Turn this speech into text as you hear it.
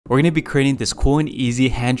we're going to be creating this cool and easy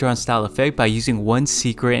hand-drawn style effect by using one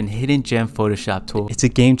secret and hidden gem Photoshop tool. It's a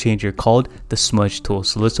game changer called the smudge tool.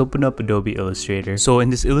 So let's open up Adobe Illustrator. So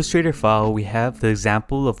in this Illustrator file, we have the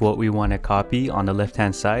example of what we want to copy on the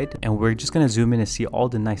left-hand side, and we're just going to zoom in and see all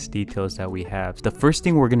the nice details that we have. The first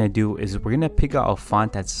thing we're going to do is we're going to pick out a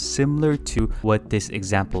font that's similar to what this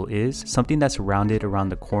example is, something that's rounded around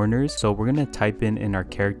the corners. So we're going to type in our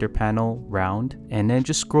character panel round, and then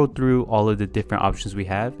just scroll through all of the different options we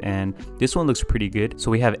have, and this one looks pretty good.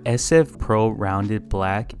 So we have SF Pro rounded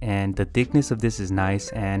black, and the thickness of this is nice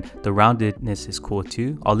and the roundedness is cool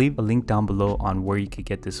too. I'll leave a link down below on where you could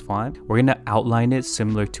get this font. We're going to outline it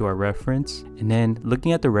similar to our reference, and then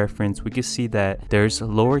looking at the reference, we can see that there's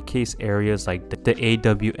lowercase areas like the A,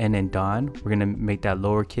 W, N, and Don. We're going to make that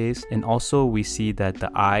lowercase, and also we see that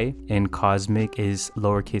the I in cosmic is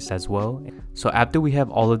lowercase as well. So after we have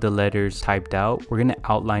all of the letters typed out, we're going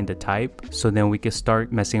to outline the type, so then we can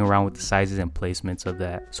start messing around with the sizes and placements of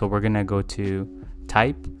that. So we're going to go to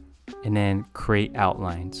type and then create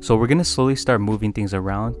outlines. So we're going to slowly start moving things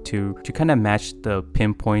around to kind of match the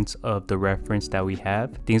pinpoints of the reference that we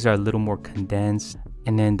have. Things are a little more condensed,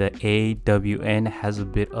 and then the AWN has a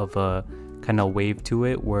bit of a kind of wave to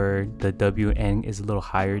it where the WN is a little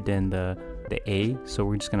higher than the A. So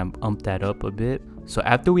we're just going to ump that up a bit. So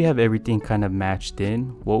after we have everything kind of matched in,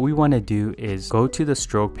 what we want to do is go to the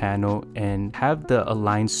stroke panel and have the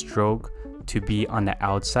align stroke to be on the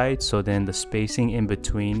outside, so then the spacing in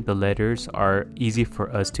between the letters are easy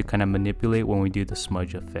for us to kind of manipulate when we do the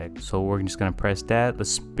smudge effect. So we're just going to press that.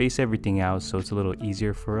 Let's space everything out so it's a little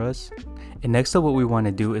easier for us. And next up, what we want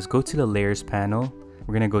to do is go to the layers panel.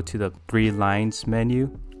 We're going to go to the 3 lines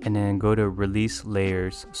menu and then go to release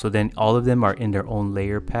layers. So then all of them are in their own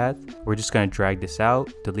layer path. We're just going to drag this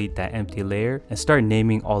out, delete that empty layer, and start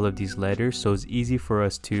naming all of these letters so it's easy for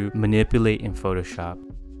us to manipulate in Photoshop.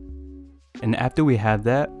 And after we have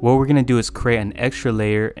that, what we're going to do is create an extra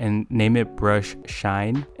layer and name it brush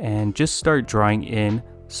shine, and just start drawing in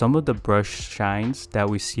some of the brush shines that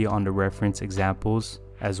we see on the reference examples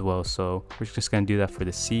as well. So we're just going to do that for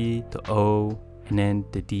the C, the O, and then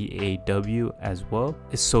the DAW as well.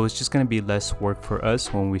 So it's just going to be less work for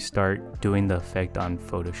us when we start doing the effect on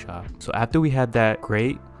Photoshop. So after we have that,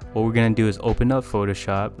 great. What we're going to do is open up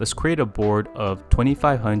Photoshop. Let's create a board of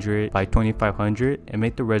 2500 by 2500 and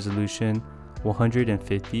make the resolution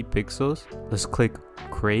 150 pixels. Let's click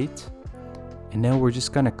create, and then we're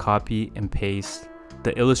just going to copy and paste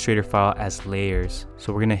the Illustrator file as layers.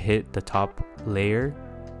 So we're going to hit the top layer,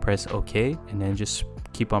 press OK, and then just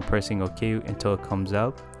keep on pressing OK until it comes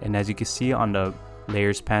out. And as you can see on the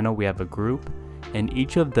layers panel, we have a group, and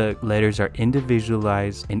each of the letters are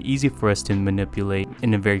individualized and easy for us to manipulate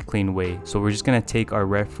in a very clean way. So we're just going to take our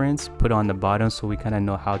reference, put it on the bottom so we kind of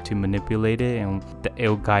know how to manipulate it, and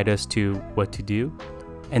it'll guide us to what to do.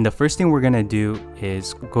 And the first thing we're going to do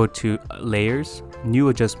is go to layers, new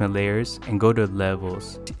adjustment layers, and go to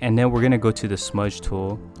levels. And then we're going to go to the smudge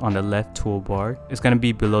tool on the left toolbar. It's going to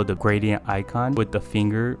be below the gradient icon with the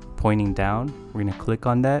finger pointing down. We're going to click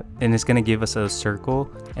on that, and it's going to give us a circle,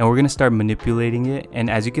 and we're going to start manipulating it. And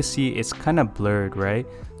as you can see, it's kind of blurred, right?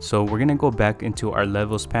 So we're going to go back into our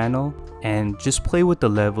levels panel and just play with the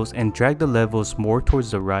levels and drag the levels more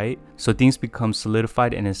towards the right so things become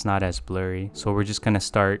solidified and it's not as blurry. So we're just going to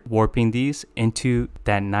start warping these into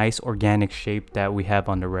that nice organic shape that we have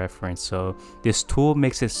on the reference. So this tool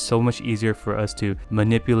makes it so much easier for us to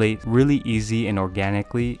manipulate really easy and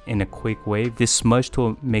organically in a quick way. This smudge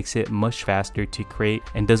tool makes it much faster to create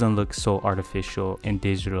and doesn't look so artificial and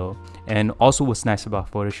digital. And also what's nice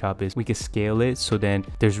about Photoshop is we can scale it, so then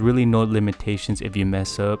there's really no limitations if you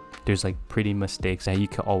mess up. There's like pretty mistakes that you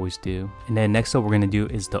can always do. And then next up we're going to do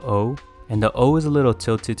is the O. And the O is a little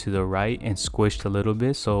tilted to the right and squished a little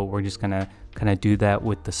bit. So we're just going to kind of do that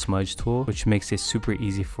with the smudge tool, which makes it super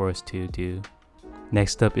easy for us to do.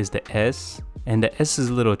 Next up is the S. And the S is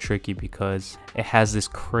a little tricky because it has this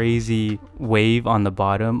crazy wave on the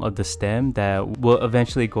bottom of the stem that we'll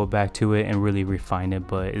eventually go back to it and really refine it,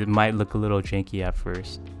 but it might look a little janky at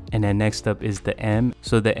first. And then next up is the M.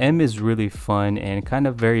 So the M is really fun and kind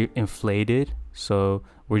of very inflated. So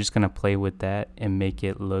we're just going to play with that and make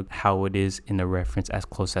it look how it is in the reference as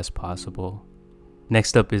close as possible.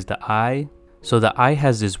 Next up is the I. So the I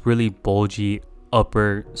has this really bulgy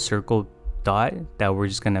upper circle dot that we're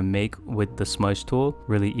just going to make with the smudge tool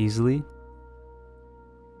really easily.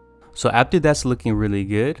 So after that's looking really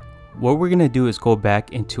good, what we're going to do is go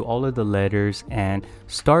back into all of the letters and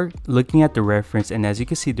start looking at the reference. And as you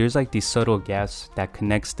can see, there's like these subtle gaps that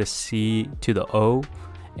connects the C to the O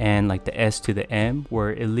and like the S to the M,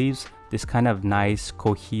 where it leaves this kind of nice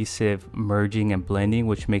cohesive merging and blending,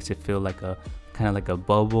 which makes it feel like a kind of like a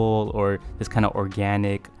bubble or this kind of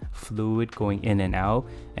organic fluid going in and out.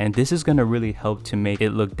 And this is going to really help to make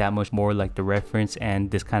it look that much more like the reference and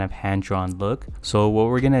this kind of hand-drawn look. So what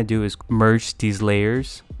we're going to do is merge these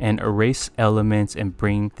layers and erase elements and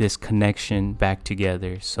bring this connection back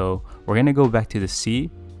together. So we're going to go back to the C,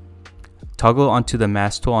 toggle onto the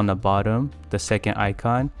mask tool on the bottom, the second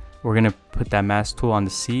icon. We're going to put that mask tool on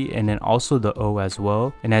the C and then also the O as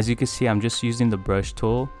well. And as you can see, I'm just using the brush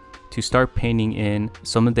tool to start painting in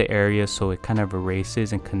some of the areas so it kind of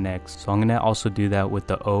erases and connects. So I'm gonna also do that with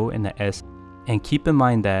the O and the S. And keep in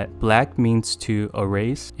mind that black means to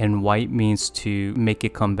erase and white means to make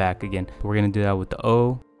it come back again. We're gonna do that with the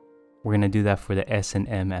O. We're gonna do that for the S and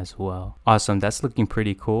M as well. Awesome, that's looking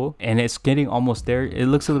pretty cool. And it's getting almost there. It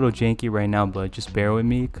looks a little janky right now, but just bear with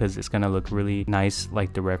me because it's gonna look really nice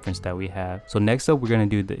like the reference that we have. So next up we're gonna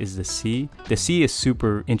do is the C. The C is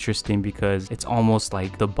super interesting because it's almost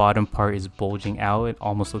like the bottom part is bulging out. It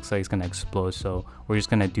almost looks like it's gonna explode. So we're just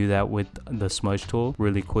gonna do that with the smudge tool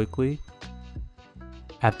really quickly.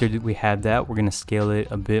 After we have that, we're gonna scale it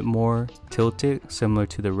a bit more, tilt it similar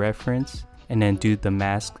to the reference, and then do the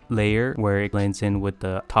mask layer where it blends in with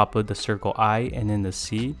the top of the circle I and then the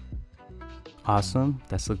C. Awesome,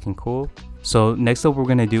 that's looking cool. So next up we're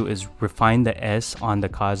gonna do is refine the S on the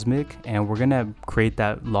cosmic, and we're gonna create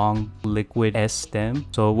that long liquid S stem.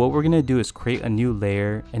 So what we're gonna do is create a new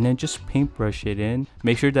layer and then just paintbrush it in.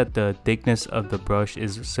 Make sure that the thickness of the brush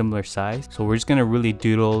is similar size. So we're just gonna really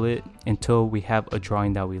doodle it until we have a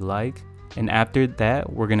drawing that we like. And after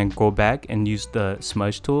that, we're gonna go back and use the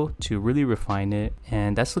smudge tool to really refine it,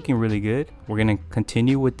 and that's looking really good. We're gonna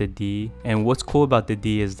continue with the D, and what's cool about the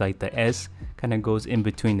D is like the S kind of goes in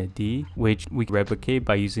between the D, which we replicate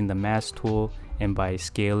by using the mask tool and by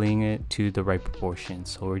scaling it to the right proportion.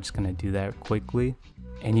 So we're just gonna do that quickly.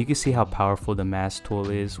 And you can see how powerful the mask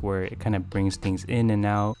tool is, where it kind of brings things in and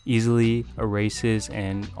out, easily erases,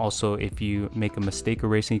 and also if you make a mistake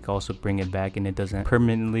erasing, you can also bring it back and it doesn't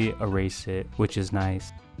permanently erase it, which is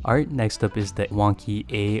nice. Alright, next up is the wonky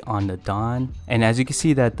A on the Dawn. And as you can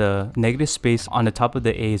see that the negative space on the top of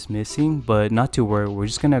the A is missing, but not to worry, we're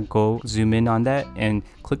just gonna go zoom in on that and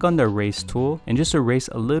click on the erase tool and just erase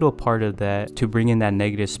a little part of that to bring in that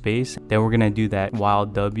negative space. Then we're gonna do that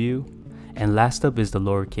wild W. And last up is the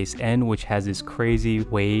lowercase n, which has this crazy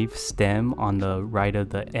wave stem on the right of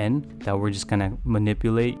the n that we're just gonna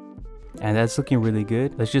manipulate. And that's looking really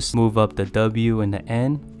good. Let's just move up the W and the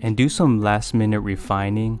N and do some last minute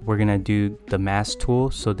refining. We're gonna do the mask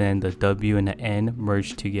tool, so then the W and the N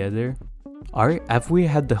merge together. Alright, after we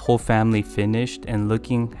have the whole family finished and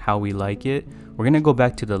looking how we like it, we're gonna go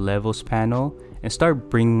back to the levels panel and start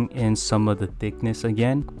bringing in some of the thickness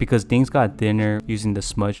again, because things got thinner using the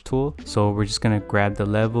smudge tool. So we're just gonna grab the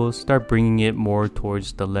levels, start bringing it more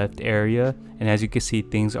towards the left area, and as you can see,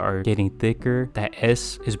 things are getting thicker. That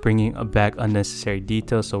S is bringing back unnecessary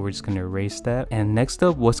detail, so we're just gonna erase that. And next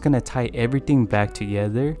up, what's gonna tie everything back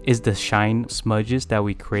together is the shine smudges that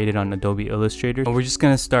we created on Adobe Illustrator. And we're just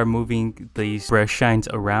gonna start moving these brush shines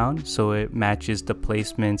around so it matches the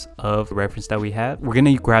placements of the reference that we have. We're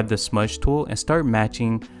gonna grab the smudge tool and start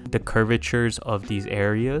matching the curvatures of these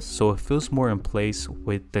areas so it feels more in place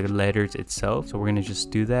with the letters itself. So we're gonna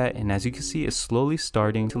just do that, and as you can see, it's slowly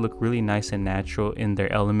starting to look really nice and natural in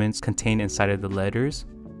their elements contained inside of the letters.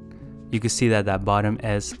 You can see that that bottom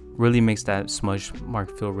S really makes that smudge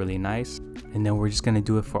mark feel really nice. And then we're just gonna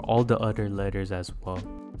do it for all the other letters as well.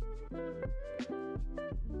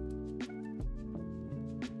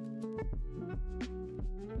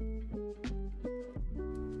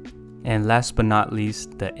 And last but not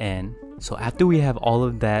least, the N. So after we have all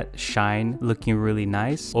of that shine looking really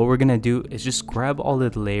nice, what we're gonna do is just grab all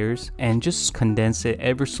of the layers and just condense it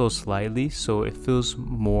ever so slightly so it feels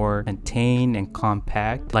more contained and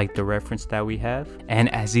compact like the reference that we have.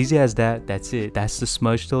 And as easy as that, that's it. That's the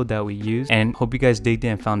smudge tool that we use, and hope you guys digged it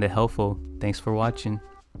and found it helpful. Thanks for watching.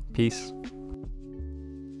 Peace.